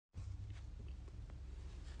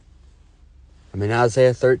I'm in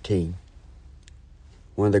Isaiah 13,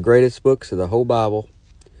 one of the greatest books of the whole Bible.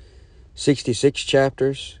 66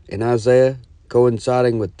 chapters in Isaiah,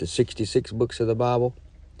 coinciding with the 66 books of the Bible.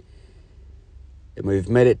 And we've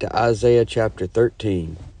made it to Isaiah chapter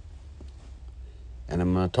 13. And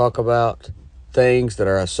I'm going to talk about things that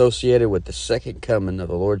are associated with the second coming of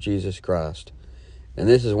the Lord Jesus Christ. And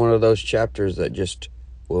this is one of those chapters that just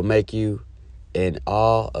will make you in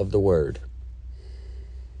awe of the Word.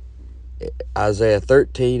 Isaiah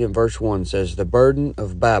 13 and verse 1 says, "The burden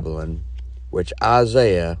of Babylon, which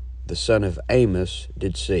Isaiah the son of Amos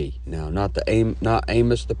did see." Now, not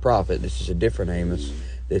Amos the prophet. This is a different Amos.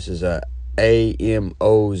 This is a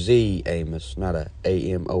A-M-O-Z Amos, not a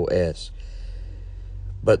A-M-O-S.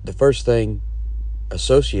 But the first thing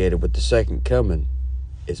associated with the second coming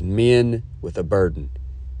is men with a burden.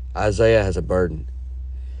 Isaiah has a burden,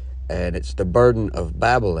 and it's the burden of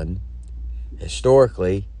Babylon.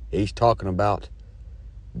 Historically, he's talking about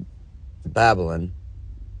Babylon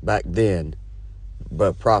back then,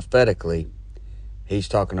 but prophetically, he's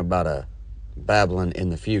talking about a Babylon in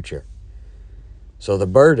the future. So the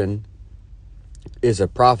burden is a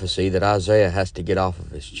prophecy that Isaiah has to get off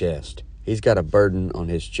of his chest. He's got a burden on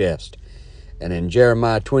his chest. And in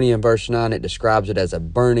Jeremiah 20 and verse 9, it describes it as a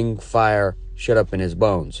burning fire shut up in his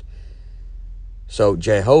bones. So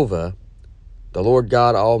Jehovah, the Lord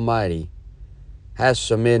God Almighty, has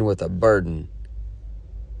some men with a burden,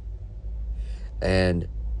 and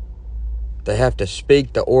they have to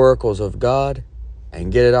speak the oracles of God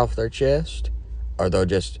and get it off their chest, or they'll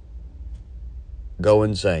just go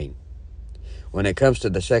insane. When it comes to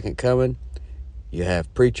the second coming, you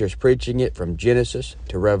have preachers preaching it from Genesis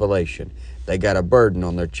to Revelation. They got a burden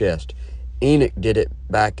on their chest. Enoch did it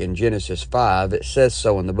back in Genesis 5. It says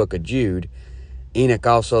so in the book of Jude. Enoch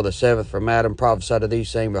also, the seventh from Adam, prophesied of these,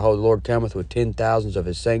 saying, "Behold, the Lord cometh with 10,000s of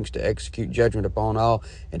his saints to execute judgment upon all,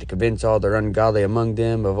 and to convince all their ungodly among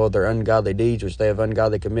them of all their ungodly deeds which they have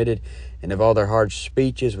ungodly committed, and of all their hard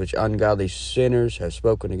speeches which ungodly sinners have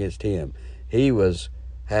spoken against him." He was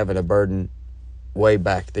having a burden way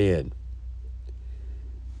back then.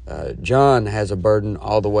 John has a burden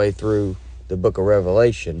all the way through the book of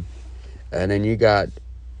Revelation. And then you got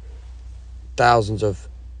thousands of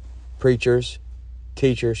preachers,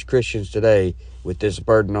 teachers, Christians today with this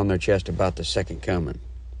burden on their chest about the second coming.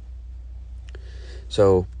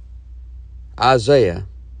 So Isaiah,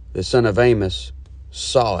 the son of Amos,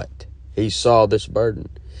 saw it. He saw this burden.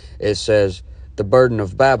 It says, "The burden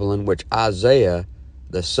of Babylon, which Isaiah,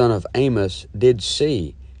 the son of Amos, did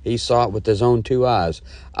see." He saw it with his own two eyes.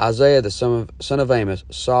 Isaiah, the son of Amos,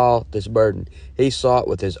 saw this burden. He saw it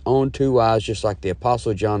with his own two eyes, just like the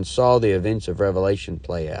Apostle John saw the events of Revelation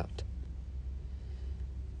play out.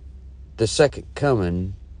 The second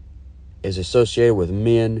coming is associated with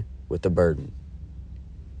men with a burden.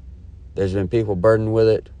 There's been people burdened with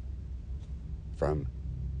it from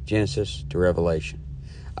Genesis to Revelation.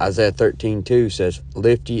 Isaiah 13:2 says,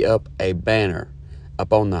 "Lift ye up a banner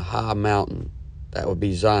upon the high mountain." That would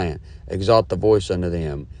be Zion. "Exalt the voice unto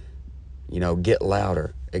them." Get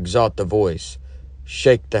louder. Exalt the voice.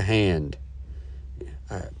 Shake the hand.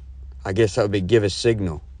 I guess that would be give a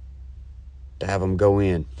signal to have them go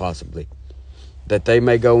in, possibly. "That they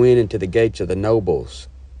may go in into the gates of the nobles,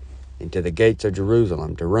 into the gates of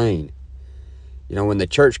Jerusalem to reign." When the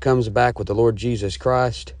church comes back with the Lord Jesus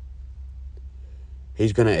Christ,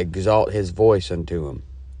 he's going to exalt his voice unto him.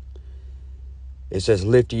 It says,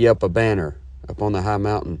 "Lift ye up a banner upon the high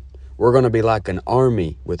mountain." We're going to be like an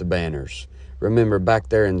army with banners. Remember back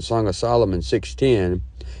there in Song of Solomon 6:10,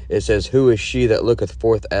 it says, "Who is she that looketh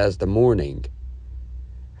forth as the morning,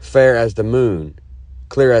 fair as the moon,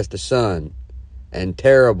 clear as the sun, and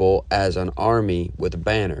terrible as an army with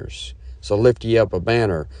banners?" So lift ye up a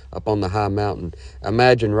banner upon the high mountain.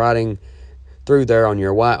 Imagine riding through there on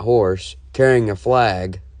your white horse, carrying a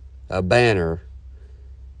flag, a banner,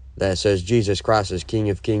 that says Jesus Christ is King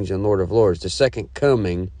of Kings and Lord of Lords. The second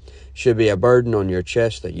coming should be a burden on your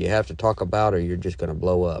chest that you have to talk about, or you're just going to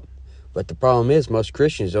blow up. But the problem is, most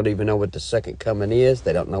Christians don't even know what the second coming is.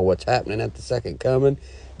 They don't know what's happening at the second coming.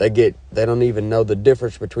 They don't even know the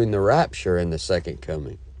difference between the rapture and the second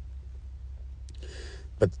coming.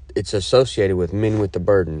 But it's associated with men with the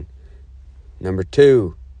burden. Number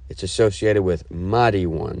 2, it's associated with mighty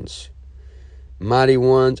ones. Mighty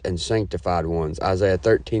ones and sanctified ones. Isaiah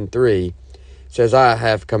 13:3 says, "I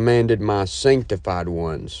have commanded my sanctified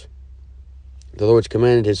ones." The Lord's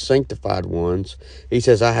commanded his sanctified ones. He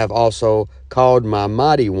says, "I have also called my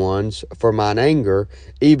mighty ones for mine anger,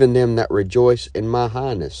 even them that rejoice in my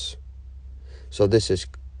highness." So this is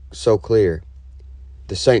so clear.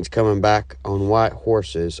 The saints coming back on white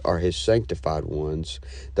horses are his sanctified ones.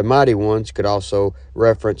 The mighty ones could also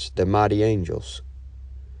reference the mighty angels.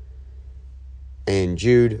 And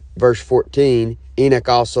Jude, verse 14, Enoch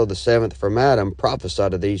also the seventh from Adam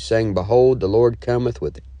prophesied of these, saying, Behold, the Lord cometh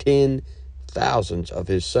with 10,000s of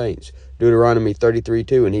his saints. Deuteronomy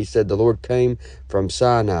 33:2, and he said, The Lord came from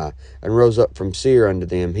Sinai, and rose up from Seir unto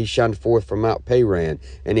them. He shined forth from Mount Paran,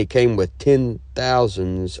 and he came with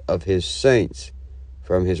 10,000s of his saints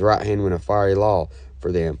from his right hand with a fiery law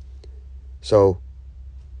for them. So,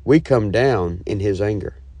 we come down in his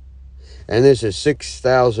anger. And this is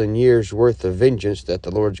 6,000 years worth of vengeance that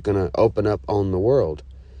the Lord's going to open up on the world.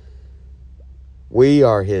 We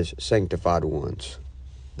are his sanctified ones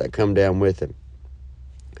that come down with him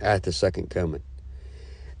at the second coming.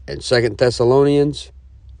 And 2 Thessalonians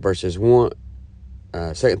 1,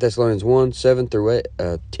 7 through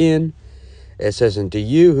 10, it says, And to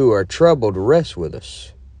you who are troubled, rest with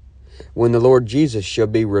us, when the Lord Jesus shall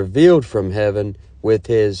be revealed from heaven with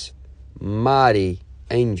his mighty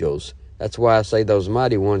angels. That's why I say those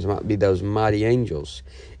mighty ones might be those mighty angels,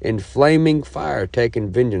 in flaming fire,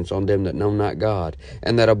 taking vengeance on them that know not God,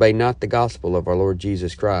 and that obey not the gospel of our Lord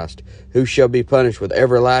Jesus Christ, who shall be punished with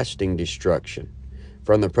everlasting destruction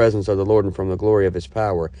from the presence of the Lord and from the glory of his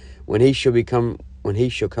power, when he shall come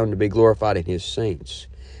to be glorified in his saints,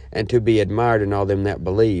 and to be admired in all them that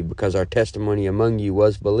believe, because our testimony among you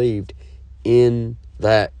was believed in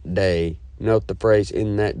that day. Note the phrase,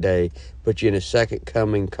 in that day, put you in a second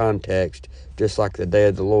coming context, just like the day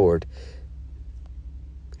of the Lord.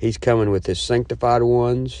 He's coming with his sanctified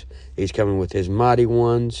ones. He's coming with his mighty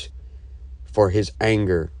ones for his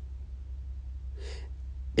anger.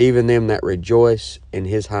 Even them that rejoice in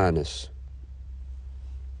his highness.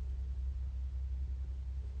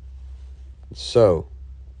 So,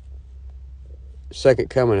 second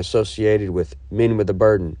coming associated with men with a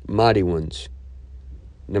burden, mighty ones.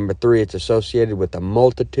 Number 3, it's associated with the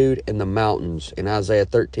multitude in the mountains. In Isaiah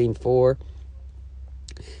 13:4,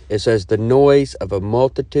 it says, The noise of a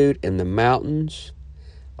multitude in the mountains,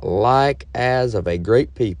 like as of a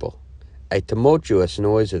great people, a tumultuous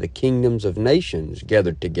noise of the kingdoms of nations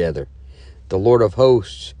gathered together. The Lord of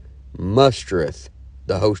hosts mustereth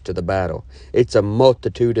the host of the battle. It's a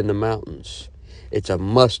multitude in the mountains. It's a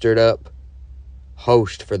mustered up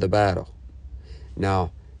host for the battle.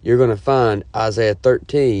 Now, you're going to find Isaiah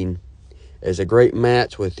 13 is a great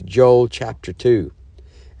match with Joel chapter 2.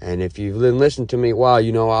 And if you've been listening to me a while,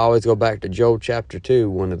 you know I always go back to Joel chapter 2,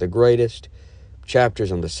 one of the greatest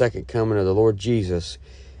chapters on the second coming of the Lord Jesus.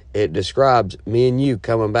 It describes me and you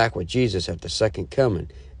coming back with Jesus at the second coming.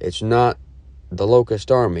 It's not the locust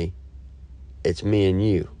army. It's me and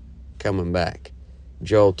you coming back.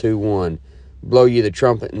 Joel 2:1. Blow ye the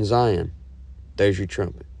trumpet in Zion. There's your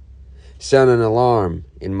trumpet. Sound an alarm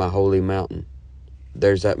in my holy mountain.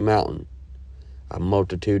 There's that mountain. A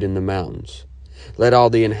multitude in the mountains. Let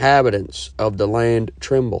all the inhabitants of the land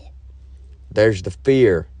tremble. There's the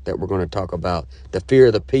fear that we're going to talk about. The fear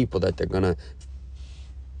of the people that they're going to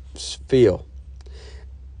feel.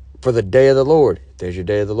 For the day of the Lord. There's your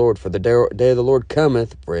day of the Lord. For the day of the Lord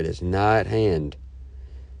cometh, for it is nigh at hand.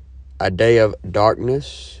 A day of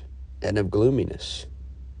darkness and of gloominess.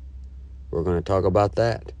 We're going to talk about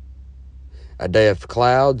that. A day of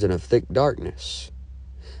clouds and of thick darkness,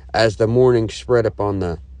 as the morning spread upon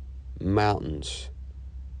the mountains.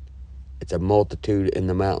 It's a multitude in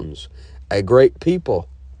the mountains. A great people,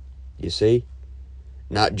 you see.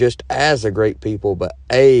 Not just as a great people, but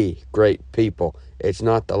a great people. It's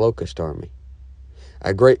not the locust army.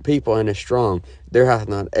 A great people and a strong. There hath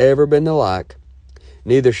not ever been the like,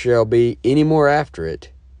 neither shall be any more after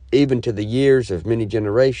it, even to the years of many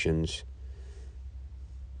generations.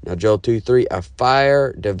 Now, Joel 2:3, a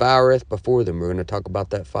fire devoureth before them. We're going to talk about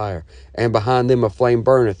that fire. And behind them a flame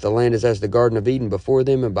burneth. The land is as the Garden of Eden before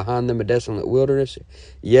them, and behind them a desolate wilderness.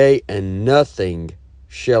 Yea, and nothing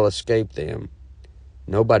shall escape them.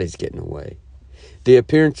 Nobody's getting away. The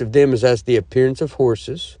appearance of them is as the appearance of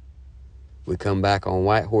horses. We come back on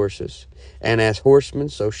white horses. And as horsemen,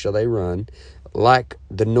 so shall they run. Like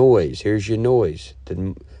the noise. Here's your noise.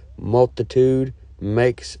 The multitude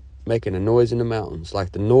making a noise in the mountains.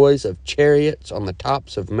 Like the noise of chariots on the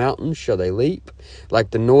tops of mountains shall they leap.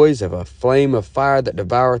 Like the noise of a flame of fire that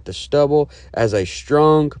devoureth the stubble, as a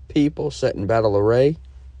strong people set in battle array.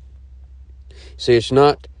 See, it's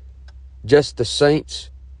not just the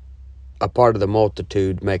saints, a part of the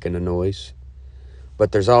multitude, making a noise,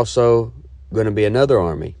 but there's also going to be another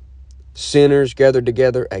army. Sinners gathered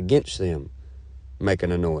together against them,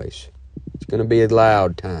 making a noise. It's going to be a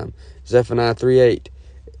loud time. Zephaniah 3:8.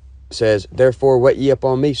 says, "Therefore wait ye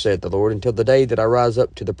upon me, saith the Lord, until the day that I rise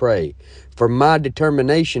up to the prey. For my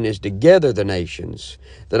determination is to gather the nations,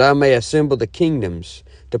 that I may assemble the kingdoms,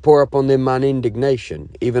 to pour upon them mine indignation,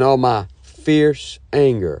 even all my fierce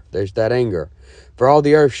anger." There's that anger. "For all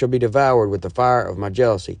the earth shall be devoured with the fire of my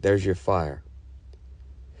jealousy." There's your fire.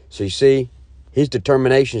 So you see, his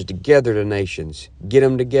determination is to gather the nations, get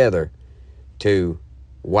them together to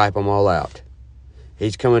wipe them all out.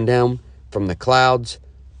 He's coming down from the clouds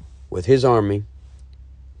with his army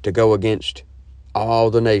to go against all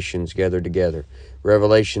the nations gathered together.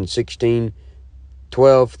 Revelation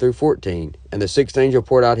 16:12-14. "And the sixth angel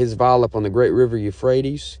poured out his vial upon the great river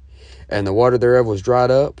Euphrates, and the water thereof was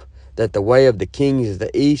dried up, that the way of the kings of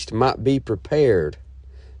the east might be prepared."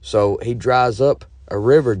 So he dries up a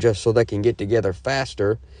river just so they can get together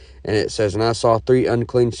faster. And it says, "And I saw 3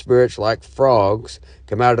 unclean spirits like frogs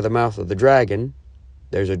come out of the mouth of the dragon."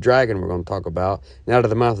 There's a dragon we're going to talk about. "And out of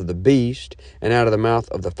the mouth of the beast, and out of the mouth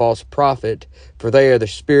of the false prophet. For they are the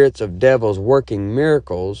spirits of devils working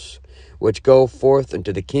miracles, which go forth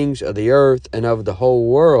unto the kings of the earth and of the whole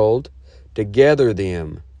world, to gather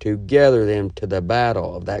them to the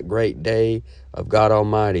battle of that great day of God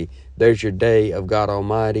Almighty." There's your day of God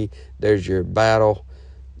Almighty. There's your battle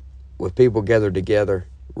with people gathered together.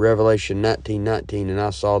 Revelation 19:19. "And I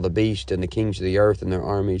saw the beast and the kings of the earth and their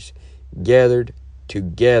armies gathered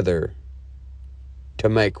together to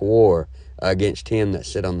make war against him that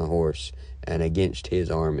sit on the horse and against his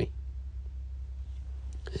army."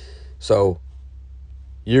 So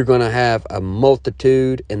you're going to have a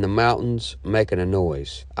multitude in the mountains making a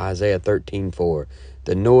noise. Isaiah 13:4.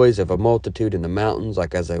 "The noise of a multitude in the mountains,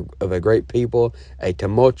 like as of a great people, a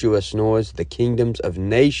tumultuous noise, the kingdoms of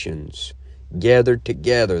nations gathered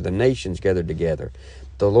together." The nations gathered together.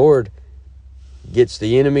 The Lord gets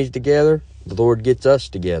the enemies together. The Lord gets us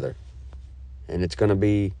together. And it's going to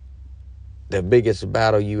be the biggest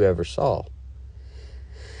battle you ever saw.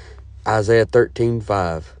 Isaiah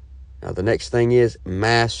 13:5. Now the next thing is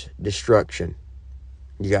mass destruction.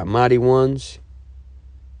 You got mighty ones.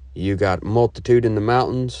 You got multitude in the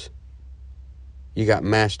mountains. You got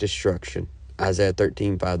mass destruction. Isaiah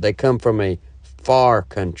 13:5. "They come from a far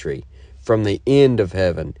country, from the end of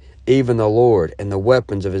heaven, even the Lord, and the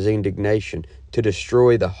weapons of his indignation, to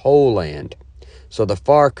destroy the whole land." So the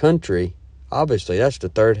far country, obviously, that's the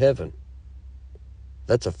third heaven.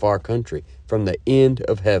 That's a far country, from the end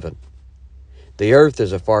of heaven. The earth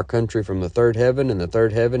is a far country from the third heaven, and the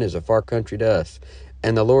third heaven is a far country to us.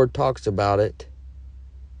 And the Lord talks about it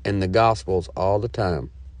in the Gospels all the time.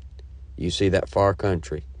 You see that far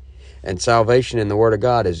country. And salvation in the Word of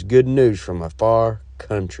God is good news from a far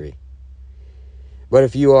country. But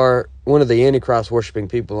if you are one of the Antichrist worshiping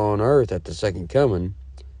people on earth at the second coming,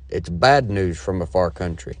 it's bad news from a far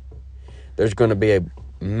country. There's going to be a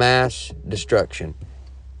mass destruction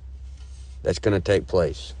that's going to take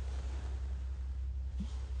place.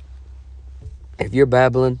 If you're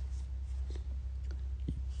Babylon,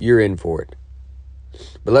 you're in for it.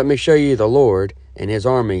 But let me show you the Lord and his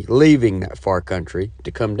army leaving that far country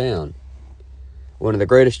to come down. One of the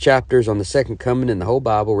greatest chapters on the second coming in the whole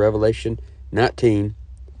Bible, Revelation 19,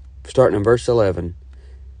 starting in verse 11.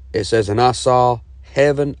 It says, "And I saw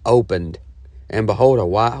heaven opened, and behold, a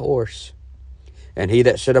white horse. And he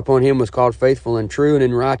that sat upon him was called Faithful and True, and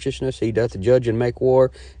in righteousness he doth judge and make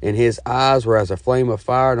war. And his eyes were as a flame of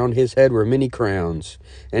fire, and on his head were many crowns.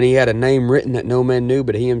 And he had a name written that no man knew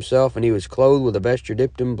but he himself. And he was clothed with a vesture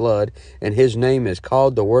dipped in blood. And his name is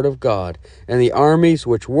called the Word of God. And the armies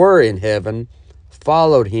which were in heaven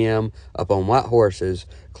followed him upon white horses,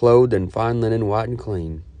 clothed in fine linen, white and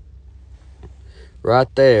clean."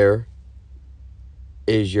 Right there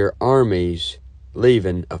is your armies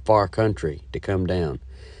leaving a far country to come down.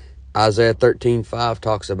 Isaiah 13:5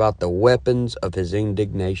 talks about the weapons of his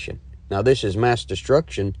indignation. Now this is mass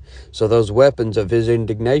destruction, so those weapons of his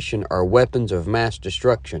indignation are weapons of mass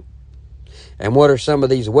destruction. And what are some of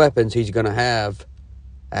these weapons he's going to have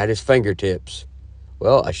at his fingertips?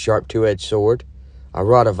 Well, a sharp two-edged sword, a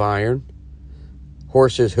rod of iron,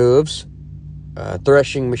 horse's hooves, a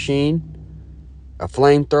threshing machine, a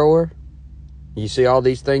flamethrower. You see all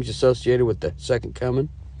these things associated with the second coming.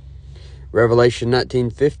 Revelation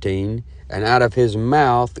 19:15, "And out of his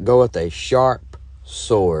mouth goeth a sharp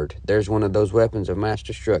sword." There's one of those weapons of mass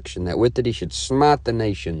destruction, that with it he should smite the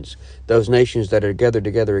nations, those nations that are gathered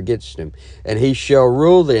together against him. "And he shall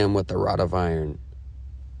rule them with a rod of iron.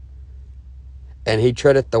 And he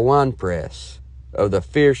treadeth the winepress of the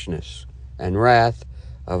fierceness and wrath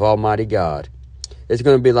of Almighty God." It's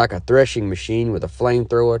going to be like a threshing machine with a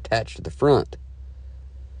flamethrower attached to the front.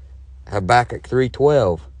 Habakkuk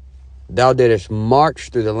 3:12. Thou didst march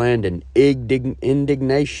through the land in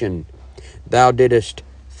indignation. Thou didst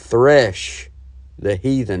thresh the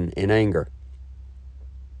heathen in anger.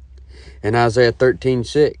 In Isaiah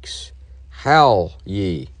 13:6, howl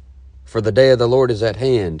ye, for the day of the Lord is at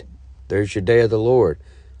hand. There's your day of the Lord.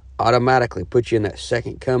 Automatically put you in that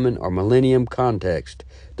second coming or millennium context.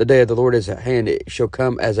 The day of the Lord is at hand. It shall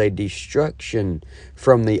come as a destruction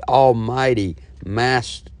from the Almighty,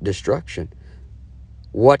 mass destruction.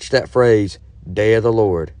 Watch that phrase, day of the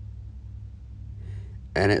Lord.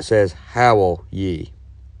 And it says, howl ye.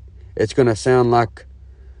 It's going to sound like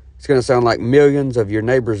millions of your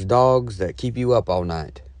neighbor's dogs that keep you up all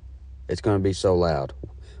night. It's going to be so loud.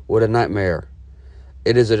 What a nightmare.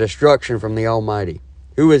 It is a destruction from the Almighty.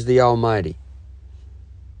 Who is the Almighty?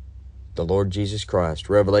 The Lord Jesus Christ.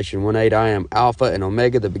 Revelation 1:8, I am Alpha and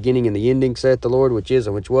Omega, the beginning and the ending, saith the Lord, which is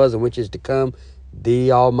and which was and which is to come,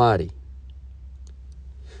 the Almighty.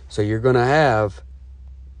 So you're going to have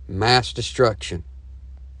mass destruction.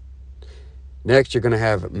 Next, you're going to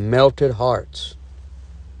have melted hearts.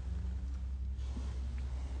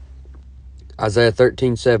 Isaiah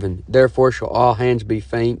 13:7, therefore shall all hands be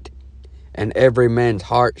faint, and every man's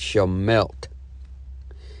heart shall melt.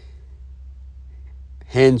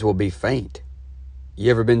 Hands will be faint.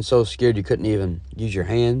 You ever been so scared you couldn't even use your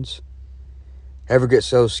hands? Ever get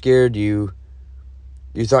so scared you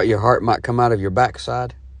thought your heart might come out of your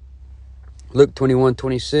backside? Luke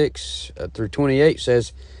 21:26 through 28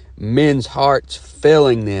 says, men's hearts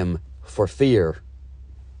failing them for fear.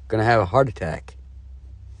 Going to have a heart attack.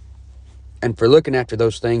 And for looking after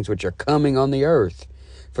those things which are coming on the earth.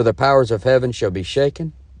 For the powers of heaven shall be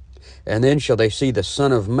shaken, and then shall they see the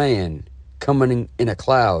Son of Man coming in a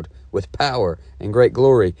cloud with power and great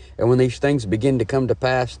glory. And when these things begin to come to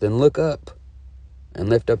pass, then look up and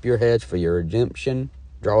lift up your heads, for your redemption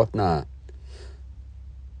draweth nigh.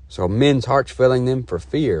 So men's hearts failing them for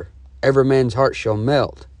fear. Every man's heart shall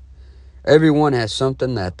melt. Everyone has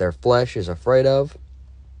something that their flesh is afraid of.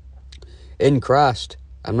 In Christ,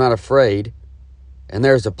 I'm not afraid. And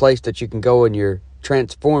there's a place that you can go in your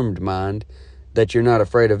transformed mind that you're not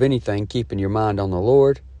afraid of anything, keeping your mind on the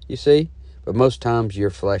Lord, you see. But most times your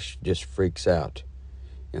flesh just freaks out.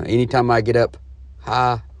 Anytime I get up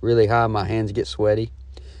high, really high, my hands get sweaty.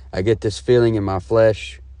 I get this feeling in my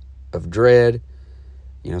flesh of dread.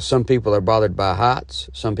 Some people are bothered by heights.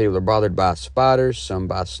 Some people are bothered by spiders. Some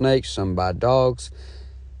by snakes. Some by dogs.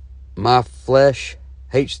 My flesh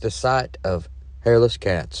hates the sight of hairless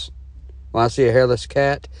cats. When I see a hairless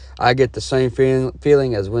cat, I get the same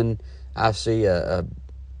feeling as when I see a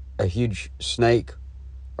huge snake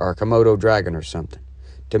or a Komodo dragon or something.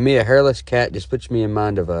 To me, a hairless cat just puts me in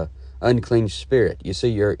mind of a unclean spirit. You see,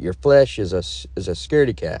 your flesh is a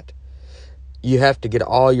scaredy cat. You have to get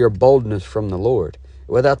all your boldness from the Lord.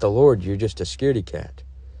 Without the Lord, you're just a scaredy cat.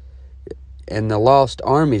 And the lost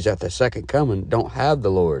armies at the second coming don't have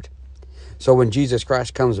the Lord. So when Jesus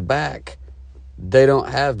Christ comes back, they don't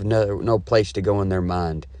have no place to go in their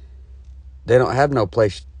mind. They don't have no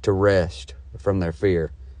place to rest from their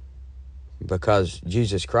fear. Because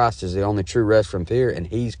Jesus Christ is the only true rest from fear, and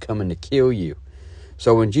He's coming to kill you.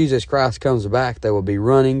 So when Jesus Christ comes back, they will be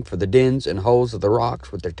running for the dens and holes of the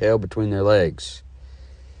rocks with their tail between their legs.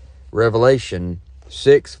 Revelation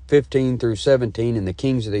 6:15 through 17, and the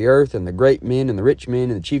kings of the earth, and the great men, and the rich men,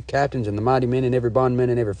 and the chief captains, and the mighty men, and every bondman,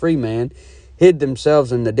 and every free man, hid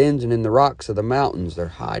themselves in the dens and in the rocks of the mountains. They're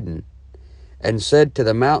hiding. And said to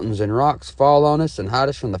the mountains and rocks, fall on us, and hide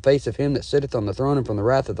us from the face of him that sitteth on the throne, and from the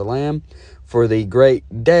wrath of the Lamb. For the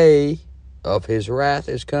great day of his wrath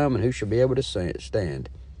is come, and who shall be able to stand?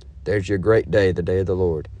 There's your great day, the day of the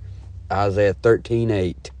Lord. Isaiah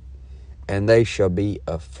 13:8. And they shall be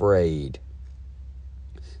afraid.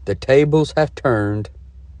 The tables have turned.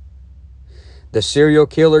 The serial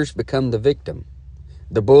killers become the victim.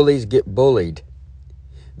 The bullies get bullied.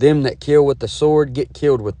 Them that kill with the sword get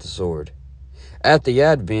killed with the sword. At the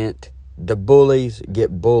Advent, the bullies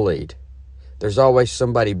get bullied. There's always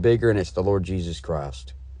somebody bigger, and it's the Lord Jesus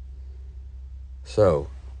Christ. So,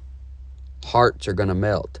 hearts are going to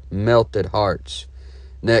melt. Melted hearts.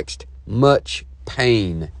 Next, much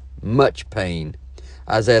pain. Much pain.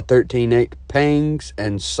 Isaiah 13:8, pangs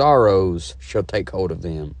and sorrows shall take hold of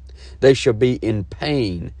them. They shall be in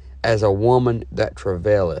pain as a woman that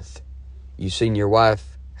travaileth. You seen your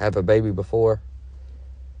wife have a baby before?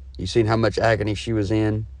 You seen how much agony she was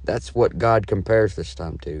in? That's what God compares this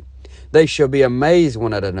time to. They shall be amazed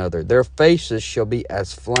one at another. Their faces shall be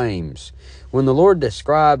as flames. When the Lord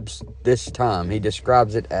describes this time, He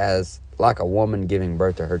describes it as like a woman giving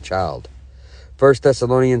birth to her child. 1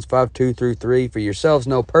 Thessalonians 5:2 through 3, for yourselves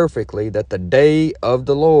know perfectly that the day of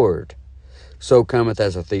the Lord so cometh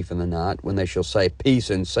as a thief in the night, when they shall say peace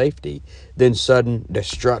and safety, then sudden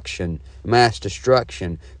destruction, mass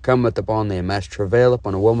destruction, cometh upon them, as travail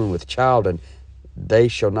upon a woman with child, and they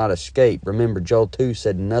shall not escape. Remember, Joel 2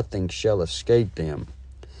 said, nothing shall escape them.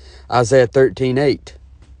 Isaiah 13:8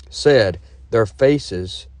 said, their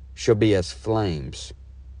faces shall be as flames.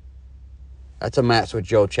 That's a match with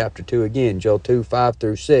Joel chapter 2 again. Joel 2, 5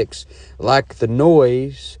 through 6. Like the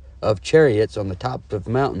noise of chariots on the top of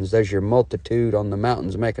mountains. There's your multitude on the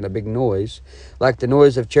mountains making a big noise. Like the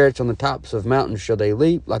noise of chariots on the tops of mountains shall they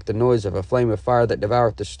leap. Like the noise of a flame of fire that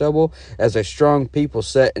devoureth the stubble. As a strong people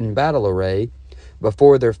set in battle array.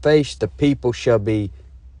 Before their face the people shall be,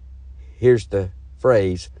 here's the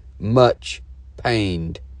phrase, much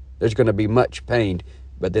pained. There's going to be much pained.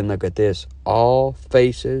 But then look at this. All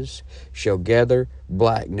faces shall gather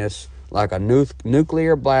blackness like a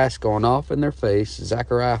nuclear blast going off in their face.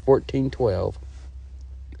 Zechariah 14:12.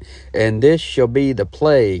 And this shall be the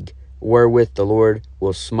plague wherewith the Lord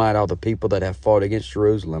will smite all the people that have fought against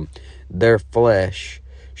Jerusalem. Their flesh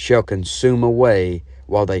shall consume away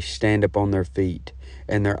while they stand upon their feet.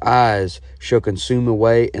 And their eyes shall consume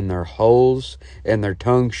away in their holes. And their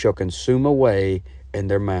tongue shall consume away in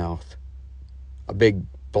their mouth. A big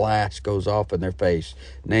blast goes off in their face.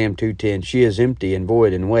 Nahum 2:10. She is empty and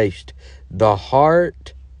void and waste. The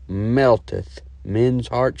heart melteth. Men's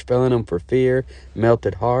hearts failing them for fear.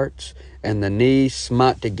 Melted hearts. And the knees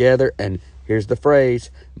smite together. And here's the phrase.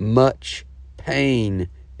 Much pain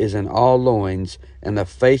is in all loins. And the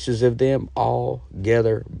faces of them all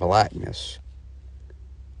gather blackness.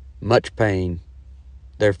 Much pain.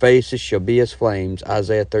 Their faces shall be as flames.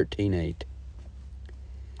 Isaiah 13:8.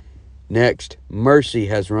 Next, mercy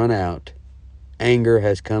has run out. Anger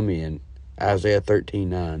has come in. Isaiah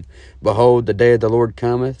 13:9. Behold, the day of the Lord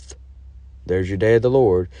cometh. There's your day of the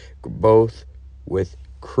Lord. Both with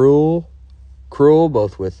cruel,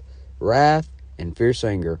 both with wrath and fierce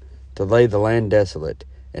anger, to lay the land desolate,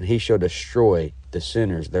 and he shall destroy the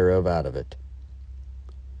sinners thereof out of it.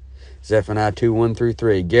 Zephaniah 2:1 through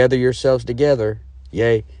 3. Gather yourselves together,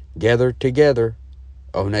 yea, gather together,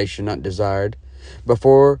 O nation not desired,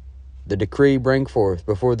 before the decree bring forth,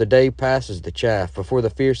 before the day passes the chaff, before the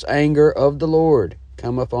fierce anger of the Lord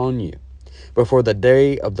come upon you, before the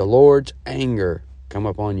day of the Lord's anger come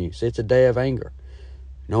upon you. See, it's a day of anger.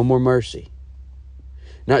 No more mercy.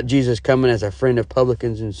 Not Jesus coming as a friend of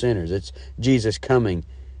publicans and sinners. It's Jesus coming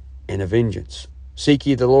in a vengeance. Seek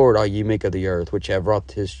ye the Lord, all ye meek of the earth, which have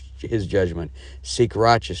wrought his judgment. Seek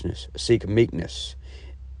righteousness, seek meekness.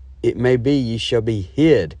 It may be ye shall be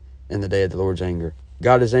hid in the day of the Lord's anger.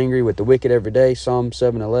 God is angry with the wicked every day. Psalm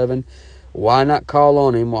 7:11. Why not call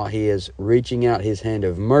on him while he is reaching out his hand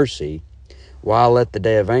of mercy? Why let the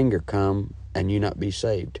day of anger come and you not be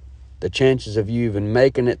saved? The chances of you even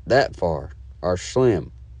making it that far are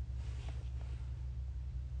slim.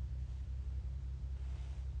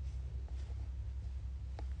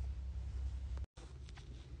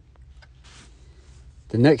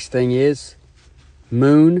 The next thing is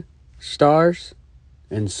moon, stars,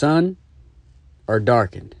 and sun are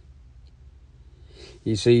darkened.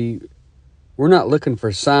 You see, we're not looking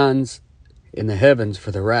for signs in the heavens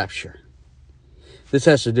for the rapture. This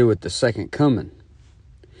has to do with the second coming.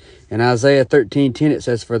 In Isaiah 13:10 it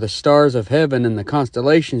says, for the stars of heaven and the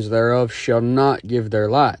constellations thereof shall not give their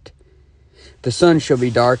light. The sun shall be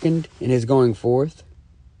darkened in his going forth,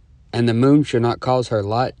 and the moon shall not cause her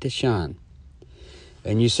light to shine.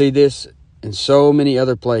 And you see this in so many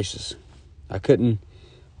other places.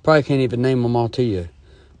 Probably can't even name them all to you.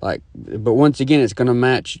 But once again, it's going to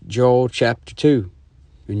match Joel chapter 2.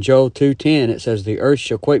 In Joel 2:10, it says, the earth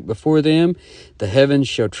shall quake before them, the heavens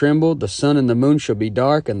shall tremble, the sun and the moon shall be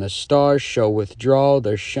dark, and the stars shall withdraw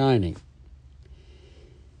their shining.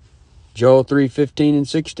 Joel 3:15 and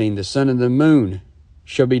 16, the sun and the moon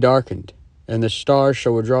shall be darkened, and the stars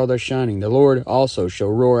shall withdraw their shining. The Lord also shall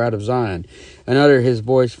roar out of Zion, and utter his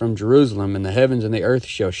voice from Jerusalem, and the heavens and the earth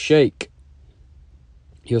shall shake.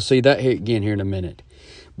 You'll see that again here in a minute.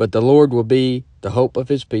 But the Lord will be the hope of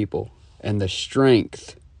his people, and the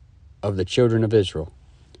strength of the children of Israel.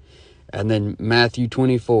 And then Matthew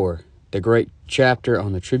 24, the great chapter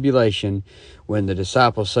on the tribulation, when the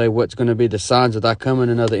disciples say, what's going to be the signs of thy coming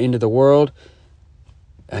and of the end of the world?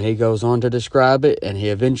 And he goes on to describe it, and he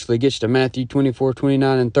eventually gets to Matthew 24,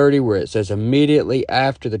 29, and 30, where it says, immediately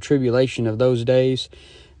after the tribulation of those days.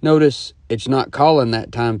 Notice it's not calling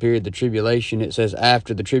that time period the tribulation. It says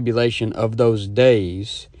after the tribulation of those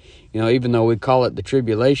days. Even though we call it the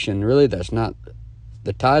tribulation, really that's not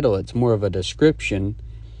the title. It's more of a description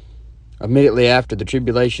Immediately after the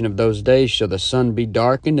tribulation of those days shall the sun be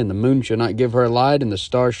darkened, and the moon shall not give her light, and the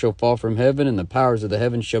stars shall fall from heaven, and the powers of the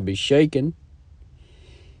heavens shall be shaken.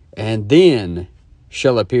 And then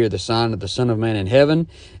shall appear the sign of the Son of Man in heaven,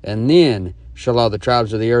 and then shall all the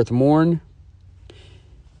tribes of the earth mourn.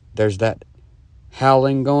 There's that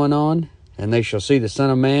howling going on, and they shall see the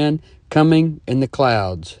Son of Man coming in the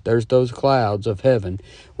clouds. There's those clouds of heaven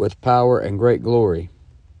with power and great glory.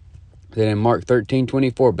 Then in Mark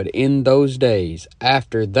 13:24, but in those days,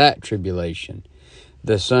 after that tribulation,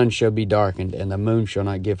 the sun shall be darkened, and the moon shall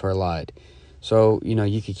not give her light. So,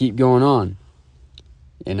 you could keep going on.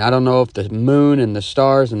 And I don't know if the moon and the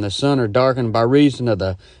stars and the sun are darkened by reason of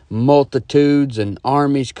the multitudes and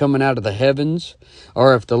armies coming out of the heavens,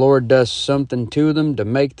 or if the Lord does something to them to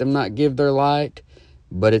make them not give their light.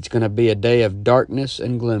 But it's going to be a day of darkness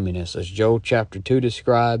and gloominess, as Joel chapter 2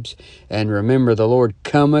 describes. And remember, the Lord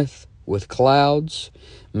cometh with clouds.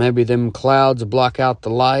 Maybe them clouds block out the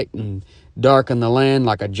light and darken the land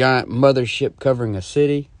like a giant mothership covering a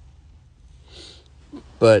city.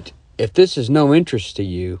 But if this is no interest to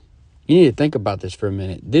you, you need to think about this for a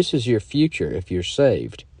minute. This is your future if you're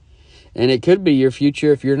saved. And it could be your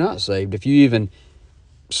future if you're not saved. If you even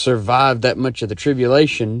survive that much of the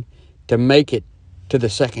tribulation to make it to the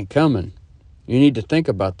second coming. You need to think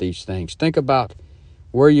about these things. Think about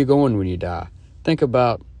where you're going when you die. Think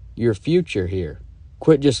about your future here.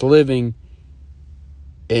 Quit just living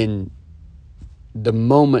in the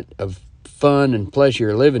moment of fun and pleasure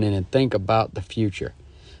you're living in, and think about the future.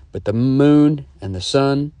 But the moon and the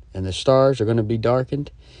sun and the stars are going to be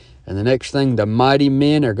darkened. And the next thing, the mighty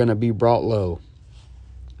men are going to be brought low.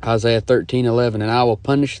 Isaiah 13:11, and I will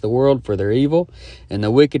punish the world for their evil, and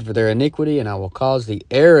the wicked for their iniquity, and I will cause the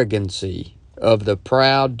arrogancy of the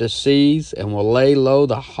proud to cease, and will lay low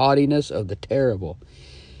the haughtiness of the terrible.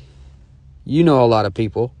 You know a lot of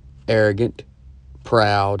people, arrogant,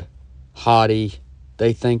 proud, haughty.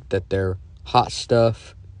 They think that they're hot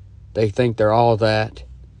stuff. They think they're all that.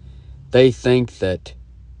 They think that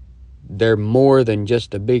they're more than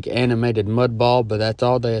just a big animated mud ball, but that's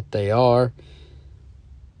all that they are.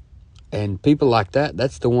 And people like that,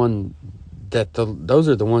 that's the one that those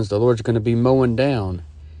are the ones the Lord's going to be mowing down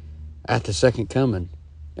at the second coming.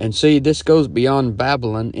 And see, this goes beyond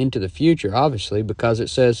Babylon into the future, obviously, because it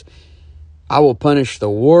says, I will punish the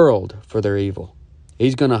world for their evil.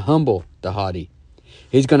 He's going to humble the haughty.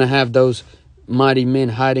 He's going to have those mighty men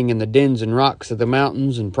hiding in the dens and rocks of the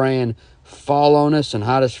mountains and praying, fall on us and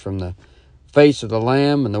hide us from the face of the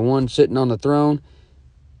Lamb and the one sitting on the throne.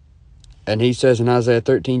 And he says in Isaiah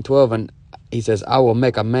 13:12, and he says, I will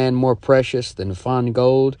make a man more precious than fine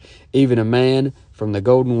gold, even a man from the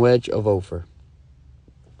golden wedge of Ophir.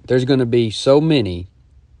 There's going to be so many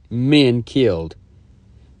men killed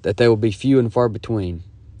that they will be few and far between.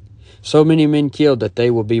 So many men killed that they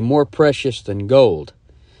will be more precious than gold,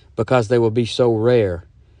 because they will be so rare.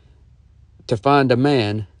 To find a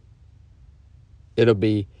man, they'll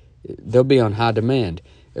be on high demand.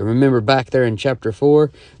 And remember back there in chapter 4,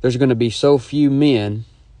 there's going to be so few men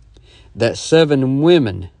that 7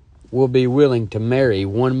 women will be willing to marry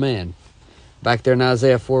one man. Back there in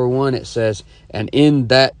Isaiah 4:1 it says, and in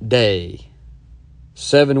that day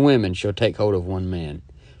 7 women shall take hold of one man,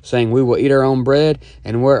 saying, we will eat our own bread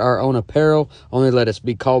and wear our own apparel, only let us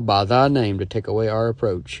be called by thy name to take away our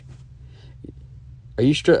reproach. Are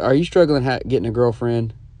you struggling getting a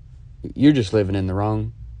girlfriend? You're just living in the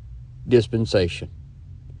wrong dispensation.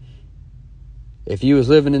 If you was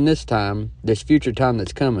living in this time, this future time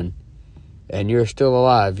that's coming, and you're still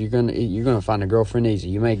alive, you're gonna find a girlfriend easy.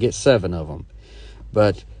 You may get 7 of them,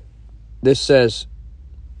 but this says,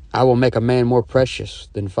 "I will make a man more precious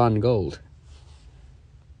than fine gold,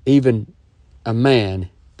 even a man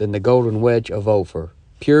than the golden wedge of Ophir."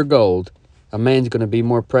 Pure gold, a man's going to be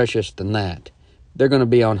more precious than that. They're going to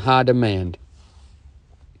be on high demand.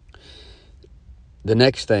 The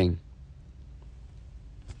next thing,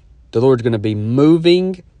 the Lord's going to be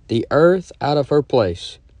moving the earth out of her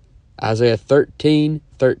place. Isaiah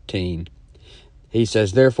 13:13. He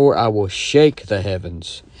says, "Therefore I will shake the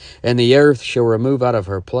heavens, and the earth shall remove out of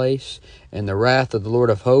her place, in the wrath of the Lord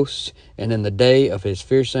of hosts, and in the day of his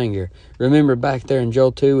fierce anger." Remember back there in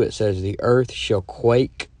Joel 2, it says, the earth shall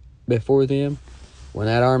quake before them when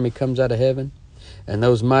that army comes out of heaven. And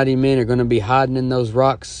those mighty men are going to be hiding in those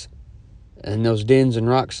rocks and those dens and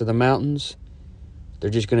rocks of the mountains. They're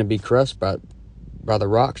just going to be crushed by the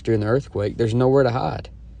rocks during the earthquake. There's nowhere to hide.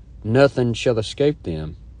 Nothing shall escape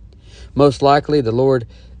them. Most likely the Lord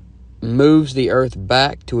moves the earth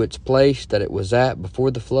back to its place that it was at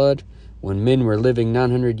before the flood, when men were living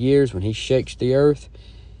 900 years, when he shakes the earth.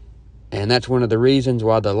 And that's one of the reasons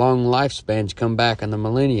why the long lifespans come back in the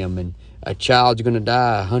millennium. And a child's going to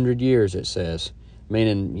die 100 years, it says.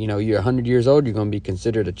 Meaning, you're 100 years old, you're going to be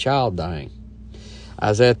considered a child dying.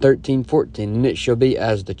 Isaiah 13:14, and it shall be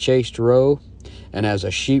as the chased roe, and as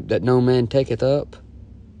a sheep that no man taketh up.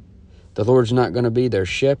 The Lord's not going to be their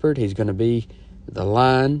shepherd. He's going to be the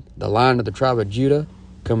lion of the tribe of Judah,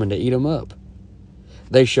 coming to eat them up.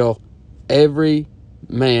 They shall every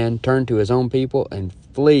man turn to his own people and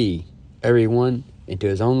flee everyone into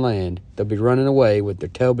his own land. They'll be running away with their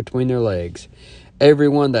tail between their legs.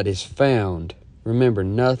 Everyone that is found, remember,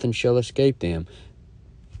 nothing shall escape them.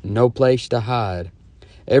 No place to hide.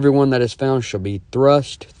 Everyone that is found shall be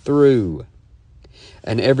thrust through.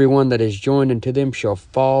 And everyone that is joined unto them shall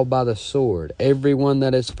fall by the sword. Everyone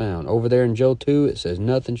that is found. Over there in Joel 2, it says,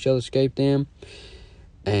 nothing shall escape them.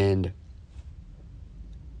 And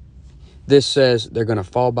this says they're going to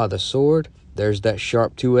fall by the sword. There's that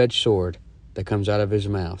sharp two-edged sword that comes out of his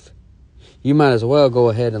mouth. You might as well go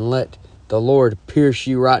ahead and let the Lord pierce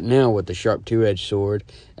you right now with the sharp two-edged sword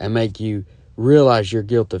and make you realize your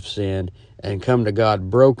guilt of sin and come to God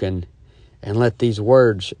broken, and let these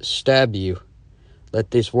words stab you. Let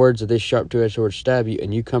these words of this sharp two-edged sword stab you,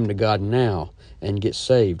 and you come to God now and get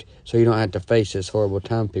saved, so you don't have to face this horrible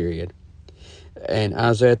time period. And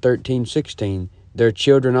Isaiah 13:16, their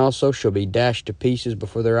children also shall be dashed to pieces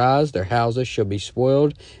before their eyes, their houses shall be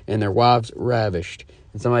spoiled, and their wives ravished.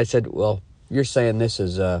 And somebody said, well, you're saying this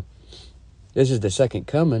is the second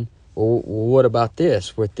coming. Well, what about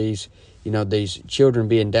this with these, these children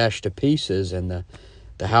being dashed to pieces and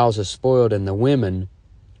the houses spoiled and the women,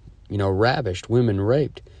 ravished, women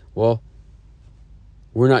raped? Well,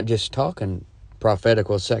 we're not just talking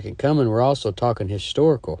prophetical second coming, we're also talking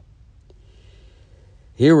historical.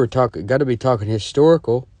 Here we're got to be talking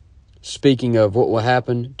historical, speaking of what will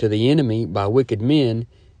happen to the enemy by wicked men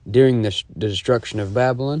during the destruction of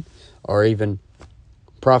Babylon, or even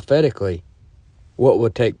prophetically, what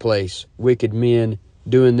will take place, wicked men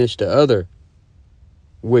doing this to other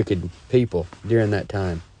wicked people during that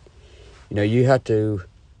time. You have to,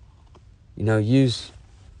 use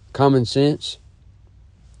common sense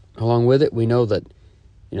along with it. We know that,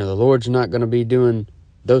 the Lord's not going to be doing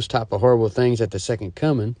those type of horrible things at the second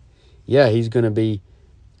coming. Yeah, he's going to be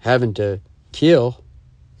having to kill.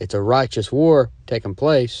 It's a righteous war taking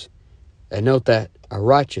place. And note that, a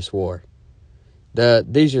righteous war.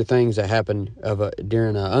 These are things that happen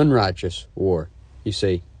during an unrighteous war, you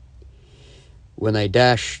see. When they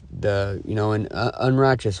dash in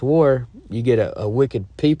unrighteous war, you get a wicked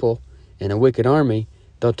people and a wicked army.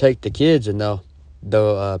 They'll take the kids and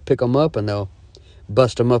they'll pick them up and they'll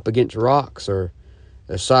bust them up against rocks or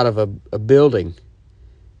the side of a building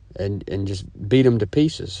and just beat them to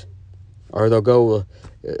pieces. Or they'll go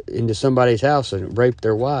into somebody's house and rape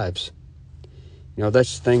their wives.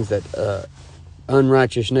 That's things that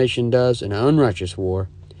unrighteous nation does in an unrighteous war.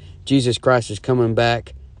 Jesus Christ is coming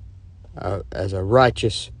back as a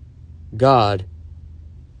righteous God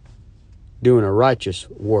doing a righteous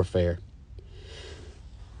warfare.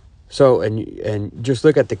 So, and just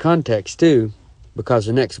look at the context too, because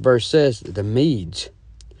the next verse says the Medes.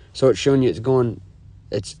 So it's showing you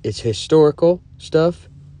it's historical stuff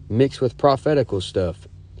mixed with prophetical stuff.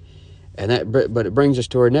 But it brings us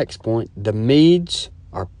to our next point. The Medes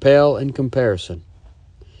are pale in comparison.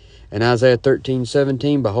 In Isaiah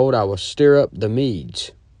 13:17, behold, I will stir up the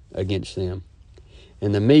Medes against them.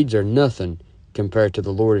 And the Medes are nothing compared to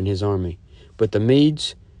the Lord and his army. But the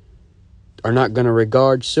Medes are not going to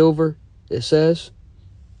regard silver, it says.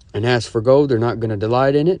 And as for gold, they're not going to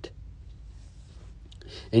delight in it.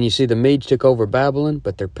 And you see the Medes took over Babylon,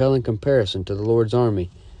 but they're pale in comparison to the Lord's army.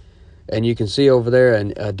 And you can see over there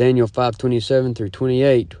in Daniel 5:27 through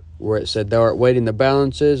 28, where it said, thou art weighting the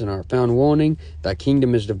balances and art found wanting. Thy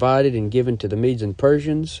kingdom is divided and given to the Medes and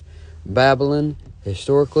Persians. Babylon,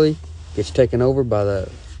 historically, gets taken over by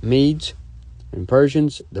the Medes and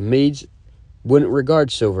Persians. The Medes wouldn't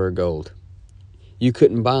regard silver or gold. You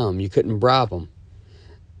couldn't buy them. You couldn't bribe them.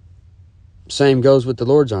 Same goes with the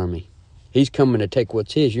Lord's army. He's coming to take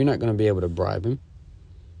what's his. You're not going to be able to bribe him.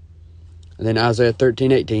 And then Isaiah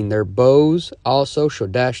 13:18, their bows also shall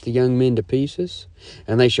dash the young men to pieces,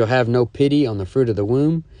 and they shall have no pity on the fruit of the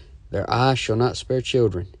womb. Their eyes shall not spare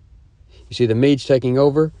children. You see, the Medes taking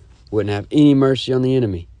over wouldn't have any mercy on the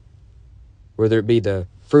enemy. Whether it be the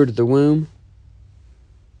fruit of the womb,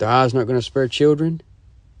 their eyes not going to spare children.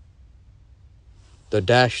 They'll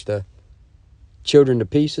dash the children to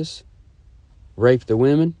pieces, rape the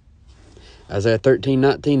women. Isaiah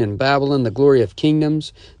 13:19, in Babylon, the glory of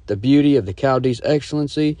kingdoms, the beauty of the Chaldees'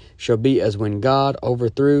 excellency, shall be as when God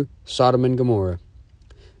overthrew Sodom and Gomorrah.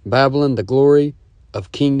 Babylon, the glory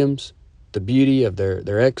of kingdoms, the beauty of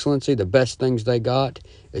their excellency, the best things they got,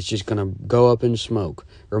 it's just going to go up in smoke.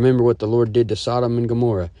 Remember what the Lord did to Sodom and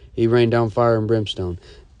Gomorrah. He rained down fire and brimstone.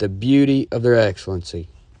 The beauty of their excellency,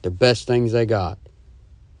 the best things they got,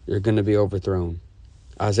 they're going to be overthrown.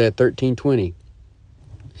 Isaiah 13:20.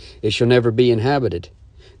 It shall never be inhabited,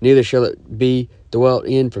 neither shall it be dwelt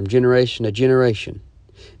in from generation to generation.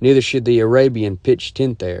 Neither should the Arabian pitch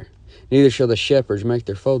tent there, neither shall the shepherds make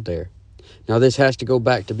their fold there. Now this has to go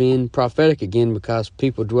back to being prophetic again, because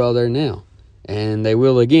people dwell there now, and they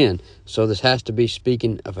will again. So this has to be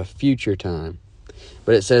speaking of a future time.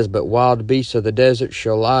 But it says, but wild beasts of the desert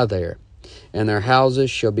shall lie there, and their houses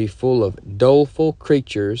shall be full of doleful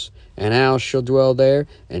creatures, and owls shall dwell there,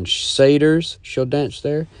 and satyrs shall dance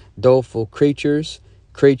there. Doleful creatures,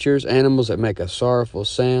 animals that make a sorrowful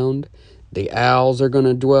sound. The owls are going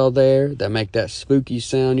to dwell there, that make that spooky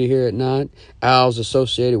sound you hear at night. Owls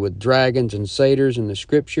associated with dragons and satyrs in the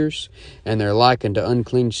scriptures, and they're likened to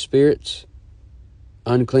unclean spirits.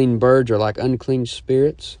 Unclean birds are like unclean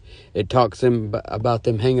spirits. It talks about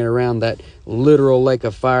them hanging around that literal lake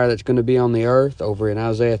of fire that's going to be on the earth over in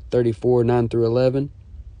Isaiah 34:9-11.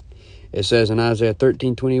 It says in Isaiah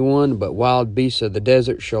 13:21, but wild beasts of the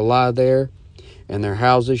desert shall lie there, and their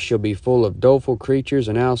houses shall be full of doleful creatures,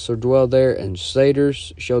 and owls shall dwell there, and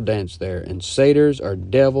satyrs shall dance there. And satyrs are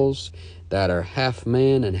devils that are half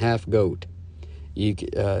man and half goat. You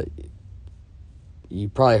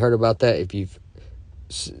probably heard about that if you've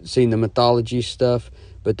seen the mythology stuff,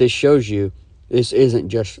 but this shows you this isn't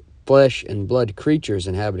just flesh and blood creatures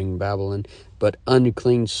inhabiting Babylon, but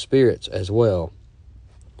unclean spirits as well.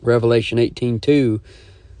 Revelation 18:2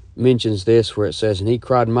 mentions this, where it says, and he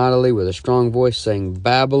cried mightily with a strong voice, saying,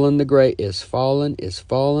 Babylon the great is fallen,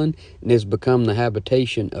 and is become the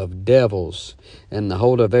habitation of devils, and the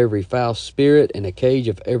hold of every foul spirit, and a cage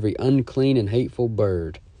of every unclean and hateful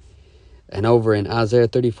bird. And over in Isaiah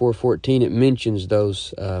 34:14, it mentions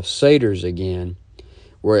those satyrs again,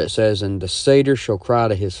 where it says, and the satyr shall cry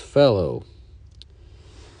to his fellow.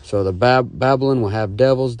 So the Babylon will have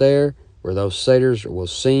devils there, where those satyrs will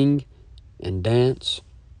sing and dance.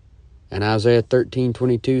 And Isaiah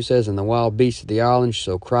 13:22 says, and the wild beasts of the islands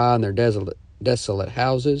shall cry in their desolate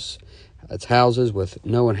houses. That's houses with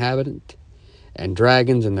no inhabitant. And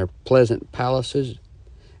dragons in their pleasant palaces.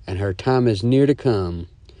 And her time is near to come,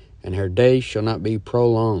 and her days shall not be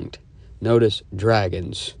prolonged. Notice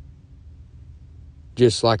dragons.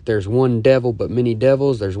 Just like there's one devil but many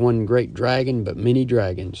devils, there's one great dragon but many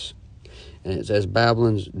dragons. And it says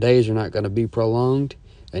Babylon's days are not going to be prolonged.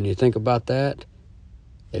 And you think about that.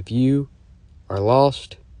 If you are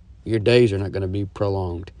lost, your days are not going to be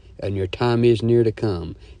prolonged. And your time is near to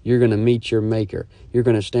come. You're going to meet your Maker. You're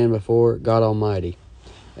going to stand before God Almighty.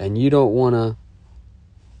 And you don't want to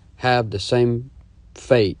have the same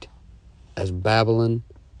fate as Babylon,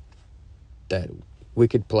 that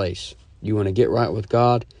wicked place. You want to get right with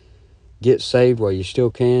God, get saved while you still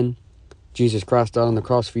can. Jesus Christ died on the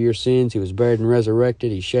cross for your sins. He was buried and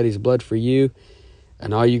resurrected. He shed his blood for you.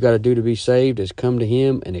 And all you got to do to be saved is come to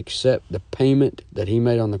him and accept the payment that he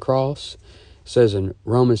made on the cross. It says in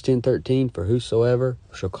Romans 10:13, for whosoever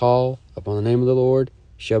shall call upon the name of the Lord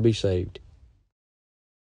shall be saved.